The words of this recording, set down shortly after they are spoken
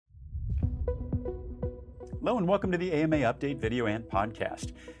Hello and welcome to the AMA Update video and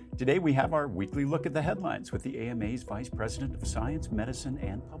podcast. Today we have our weekly look at the headlines with the AMA's Vice President of Science, Medicine,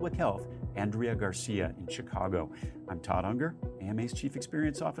 and Public Health, Andrea Garcia in Chicago. I'm Todd Unger, AMA's Chief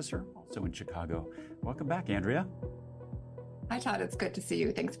Experience Officer, also in Chicago. Welcome back, Andrea. Hi, Todd. It's good to see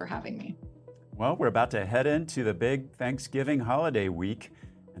you. Thanks for having me. Well, we're about to head into the big Thanksgiving holiday week,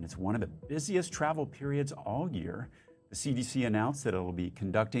 and it's one of the busiest travel periods all year. The CDC announced that it will be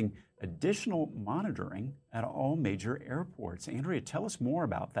conducting additional monitoring at all major airports. Andrea, tell us more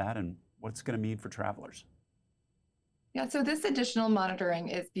about that and what it's going to mean for travelers. Yeah, so this additional monitoring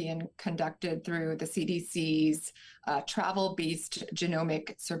is being conducted through the CDC's Travel-Based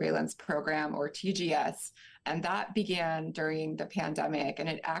Genomic Surveillance Program, or TGS, and that began during the pandemic, and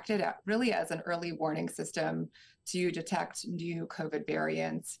it acted really as an early warning system to detect new COVID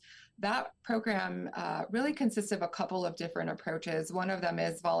variants. That program really consists of a couple of different approaches. One of them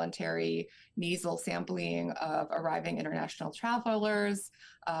is voluntary nasal sampling of arriving international travelers.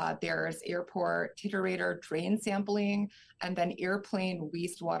 There's airport titerator drain sampling, and then airplane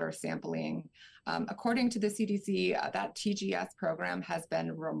wastewater sampling. According to the CDC, that TGS program has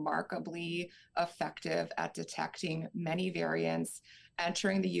been remarkably effective at detecting many variants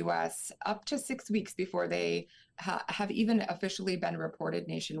entering the U.S. up to 6 weeks before they have even officially been reported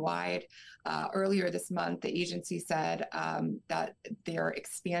nationwide. Earlier this month, the agency said that they're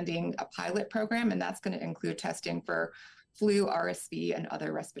expanding a pilot program, and that's going to include testing for flu, RSV, and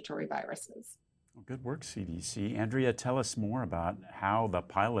other respiratory viruses. Well, good work, CDC. Andrea, tell us more about how the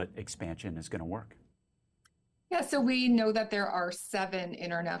pilot expansion is going to work. Yeah, so we know that there are 7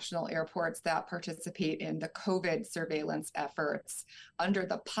 international airports that participate in the COVID surveillance efforts. Under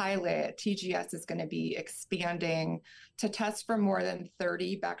the pilot, TGS is going to be expanding to test for more than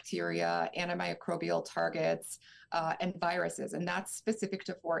 30 bacteria, antimicrobial targets, and viruses. And that's specific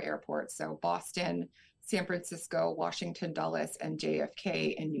to 4 airports. So Boston, San Francisco, Washington Dulles, and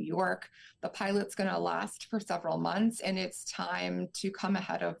JFK in New York. The pilot's going to last for several months, and it's time to come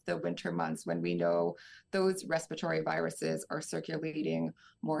ahead of the winter months when we know those respiratory viruses are circulating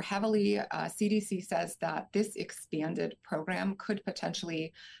more heavily. CDC says that this expanded program could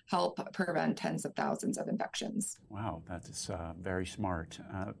potentially help prevent tens of thousands of infections. Wow, that is very smart.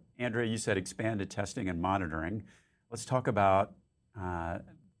 Andrea, you said expanded testing and monitoring. Let's talk about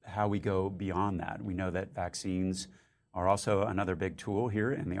how we go beyond that. We know that vaccines are also another big tool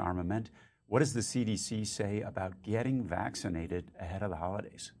here in the armament. What does the CDC say about getting vaccinated ahead of the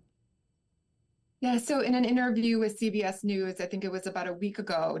holidays? Yeah, so in an interview with CBS News, I think it was about a week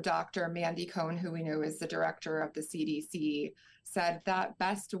ago, Dr. Mandy Cohen, who we know is the director of the CDC, said that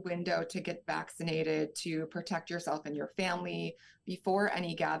best window to get vaccinated to protect yourself and your family before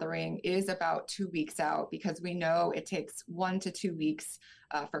any gathering is about 2 weeks out, because we know it takes 1 to 2 weeks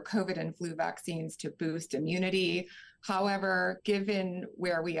for COVID and flu vaccines to boost immunity. However, given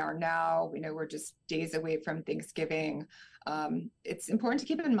where we are now, we know we're just days away from Thanksgiving. It's important to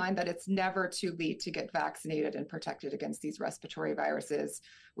keep in mind that it's never too late to get vaccinated and protected against these respiratory viruses,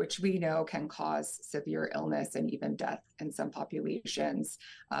 which we know can cause severe illness and even death in some populations.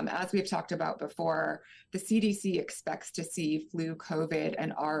 As we've talked about before, the CDC expects to see flu, COVID,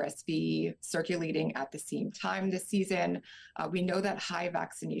 and RSV circulating at the same time this season. We know that high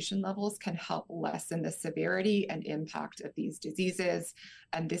vaccination levels can help lessen the severity and impact of these diseases.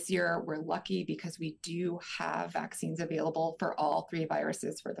 And this year, we're lucky because we do have vaccines available for all 3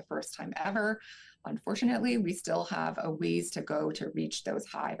 viruses for the first time ever. Unfortunately, we still have a ways to go to reach those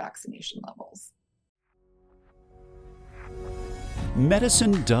high vaccination levels.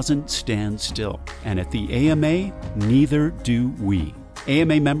 Medicine doesn't stand still, and at the AMA, neither do we.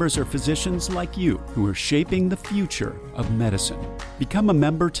 AMA members are physicians like you who are shaping the future of medicine. Become a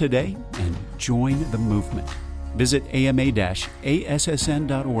member today and join the movement. Visit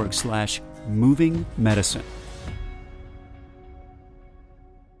ama-assn.org/movingmedicine.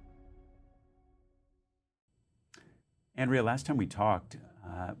 Andrea, last time we talked,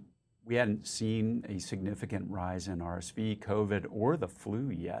 we hadn't seen a significant rise in RSV, COVID, or the flu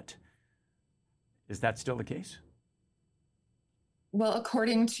yet. Is that still the case? Well,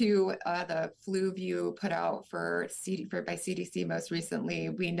 according to the flu view put out by CDC most recently,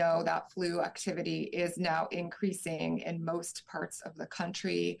 we know that flu activity is now increasing in most parts of the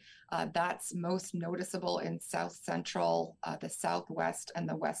country. That's most noticeable in South Central, the Southwest, and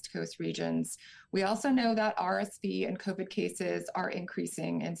the West Coast regions. We also know that RSV and COVID cases are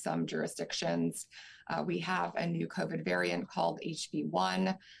increasing in some jurisdictions. We have a new COVID variant called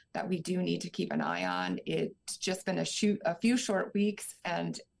HV.1 that we do need to keep an eye on. It's just been a few short weeks,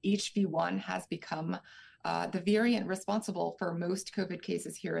 and HV.1 has become the variant responsible for most COVID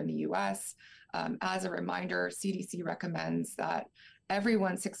cases here in the US. As a reminder, CDC recommends that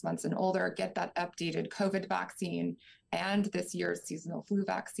everyone 6 months and older get that updated COVID vaccine and this year's seasonal flu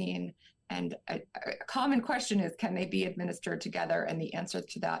vaccine. And a common question is, can they be administered together? And the answer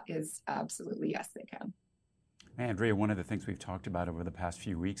to that is absolutely yes, they can. Andrea, one of the things we've talked about over the past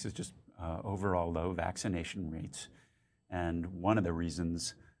few weeks is just overall low vaccination rates. And one of the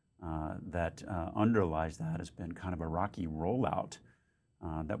reasons that underlies that has been kind of a rocky rollout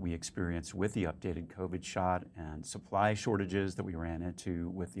that we experienced with the updated COVID shot and supply shortages that we ran into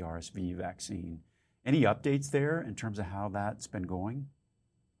with the RSV vaccine. Any updates there in terms of how that's been going?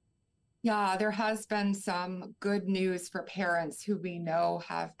 Yeah, there has been some good news for parents who we know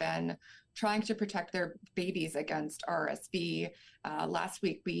have been trying to protect their babies against RSV. Last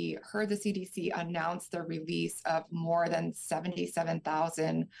week, we heard the CDC announce the release of more than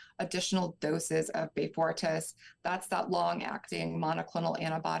 77,000 additional doses of Beyfortus. That's that long-acting monoclonal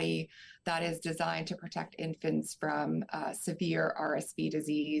antibody that is designed to protect infants from severe RSV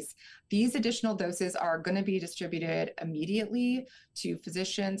disease. These additional doses are going to be distributed immediately to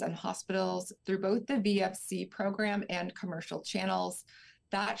physicians and hospitals through both the VFC program and commercial channels.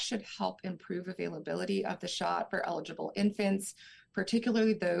 That should help improve availability of the shot for eligible infants,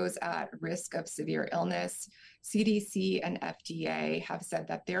 particularly those at risk of severe illness. CDC and FDA have said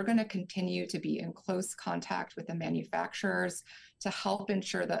that they're going to continue to be in close contact with the manufacturers to help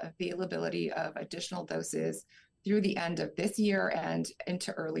ensure the availability of additional doses through the end of this year and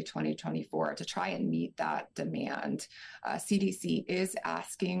into early 2024 to try and meet that demand. CDC is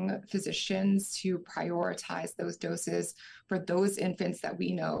asking physicians to prioritize those doses for those infants that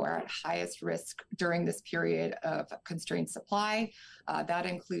we know are at highest risk during this period of constrained supply. That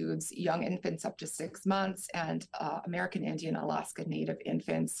includes young infants up to 6 months and American Indian Alaska Native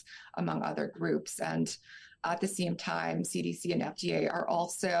infants, among other groups. And at the same time, CDC and FDA are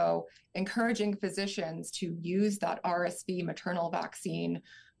also encouraging physicians to use that RSV maternal vaccine,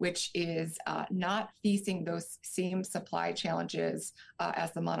 which is not facing those same supply challenges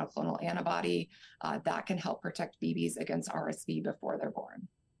as the monoclonal antibody that can help protect babies against RSV before they're born.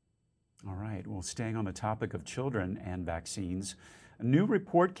 All right. Well, staying on the topic of children and vaccines, a new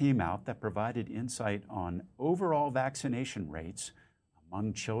report came out that provided insight on overall vaccination rates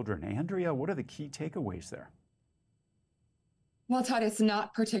among children. Andrea, what are the key takeaways there? Well, Todd, it's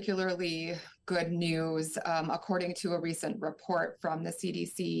not particularly good news. According to a recent report from the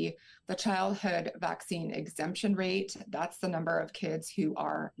CDC, the childhood vaccine exemption rate, that's the number of kids who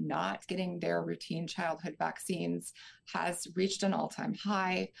are not getting their routine childhood vaccines, has reached an all-time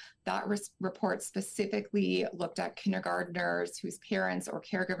high. That report specifically looked at kindergartners whose parents or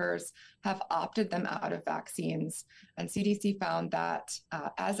caregivers have opted them out of vaccines. And CDC found that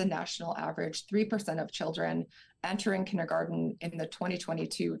as a national average, 3% of children entering kindergarten in the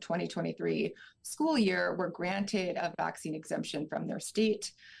 2022-2023 school year were granted a vaccine exemption from their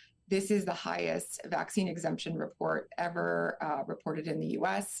state. This is the highest vaccine exemption report ever reported in the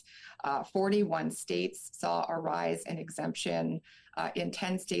US. 41 states saw a rise in exemption in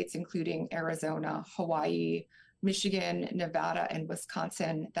 10 states, including Arizona, Hawaii, Michigan, Nevada, and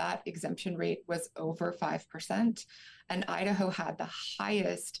Wisconsin. That exemption rate was over 5%. And Idaho had the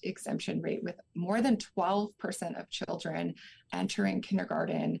highest exemption rate with more than 12% of children entering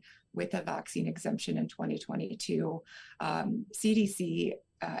kindergarten with a vaccine exemption in 2022. CDC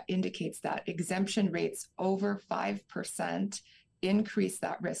indicates that exemption rates over 5% increase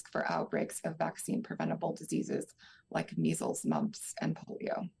that risk for outbreaks of vaccine preventable diseases like measles, mumps, and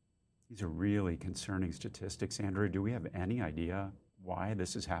polio. These are really concerning statistics. Andrea, do we have any idea why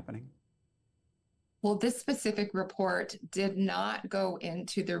this is happening? Well, this specific report did not go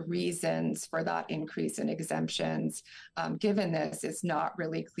into the reasons for that increase in exemptions. Given this, it's not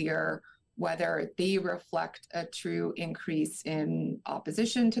really clear whether they reflect a true increase in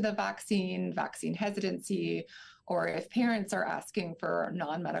opposition to the vaccine hesitancy, or if parents are asking for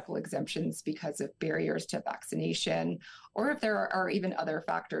non-medical exemptions because of barriers to vaccination, or if there are even other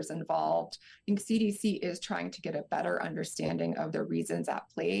factors involved. I think CDC is trying to get a better understanding of the reasons at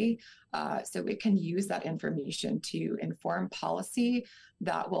play so it can use that information to inform policy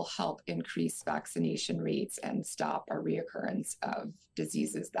that will help increase vaccination rates and stop a reoccurrence of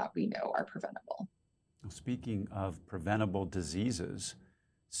diseases that we know are preventable. Well, speaking of preventable diseases,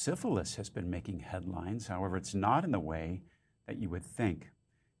 syphilis has been making headlines. However, it's not in the way that you would think.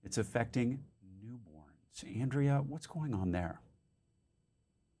 It's affecting newborns. Andrea, what's going on there?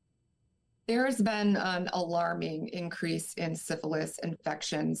 There's been an alarming increase in syphilis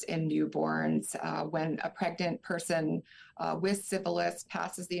infections in newborns. When a pregnant person with syphilis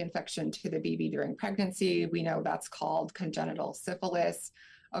passes the infection to the baby during pregnancy, we know that's called congenital syphilis.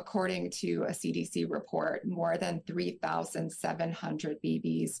 According to a CDC report, more than 3,700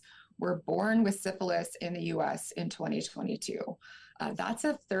 babies were born with syphilis in the US in 2022. That's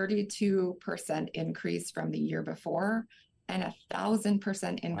a 32% increase from the year before and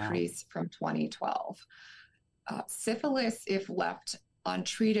 1,000% increase from 2012. Syphilis, if left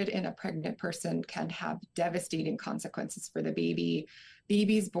untreated in a pregnant person, can have devastating consequences for the baby.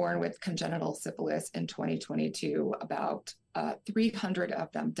 Babies born with congenital syphilis in 2022, about 300 of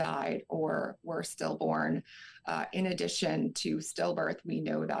them died or were stillborn. In addition to stillbirth, we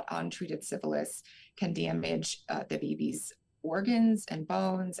know that untreated syphilis can damage the baby's organs and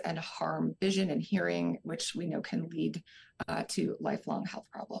bones and harm vision and hearing, which we know can lead to lifelong health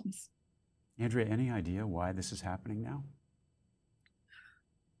problems. Andrea, any idea why this is happening now?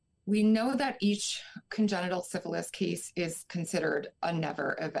 We know that each congenital syphilis case is considered a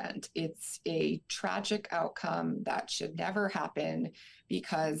never event. It's a tragic outcome that should never happen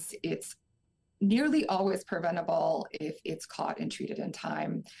because it's nearly always preventable if it's caught and treated in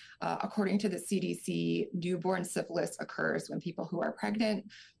time. According to the CDC, newborn syphilis occurs when people who are pregnant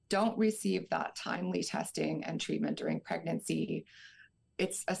don't receive that timely testing and treatment during pregnancy.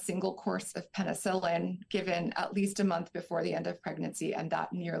 It's a single course of penicillin given at least a month before the end of pregnancy, and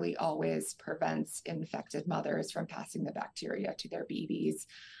that nearly always prevents infected mothers from passing the bacteria to their babies.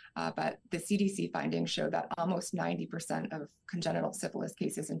 But the CDC findings show that almost 90% of congenital syphilis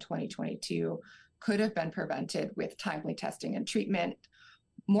cases in 2022 could have been prevented with timely testing and treatment.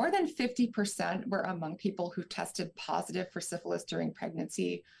 More than 50% were among people who tested positive for syphilis during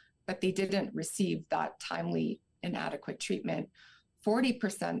pregnancy, but they didn't receive that timely and adequate treatment.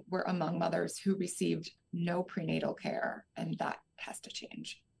 40% were among mothers who received no prenatal care, and that has to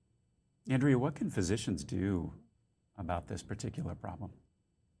change. Andrea, what can physicians do about this particular problem?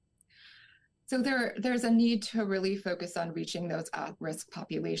 So there's a need to really focus on reaching those at-risk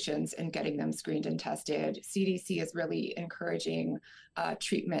populations and getting them screened and tested. CDC is really encouraging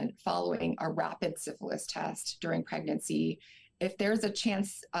treatment following a rapid syphilis test during pregnancy. If there's a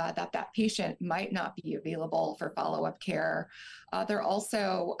chance that patient might not be available for follow-up care, they're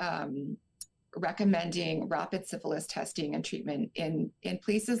also recommending rapid syphilis testing and treatment in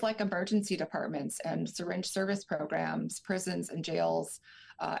places like emergency departments and syringe service programs, prisons and jails,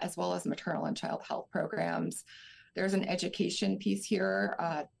 as well as maternal and child health programs. There's an education piece here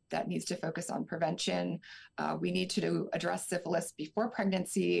that needs to focus on prevention. We need to address syphilis before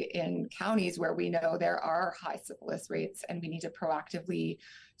pregnancy in counties where we know there are high syphilis rates, and we need to proactively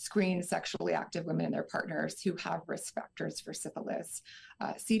screen sexually active women and their partners who have risk factors for syphilis.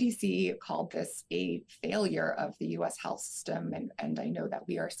 CDC called this a failure of the US health system, and I know that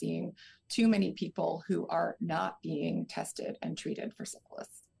we are seeing too many people who are not being tested and treated for syphilis.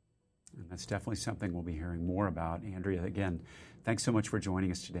 And that's definitely something we'll be hearing more about. Andrea, again, thanks so much for joining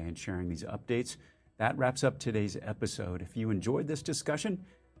us today and sharing these updates. That wraps up today's episode. If you enjoyed this discussion,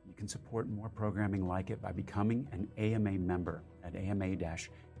 you can support more programming like it by becoming an AMA member at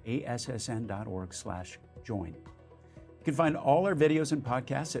ama-assn.org/join. You can find all our videos and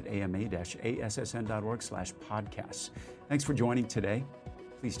podcasts at ama-assn.org/podcasts. Thanks for joining today.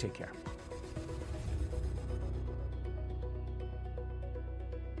 Please take care.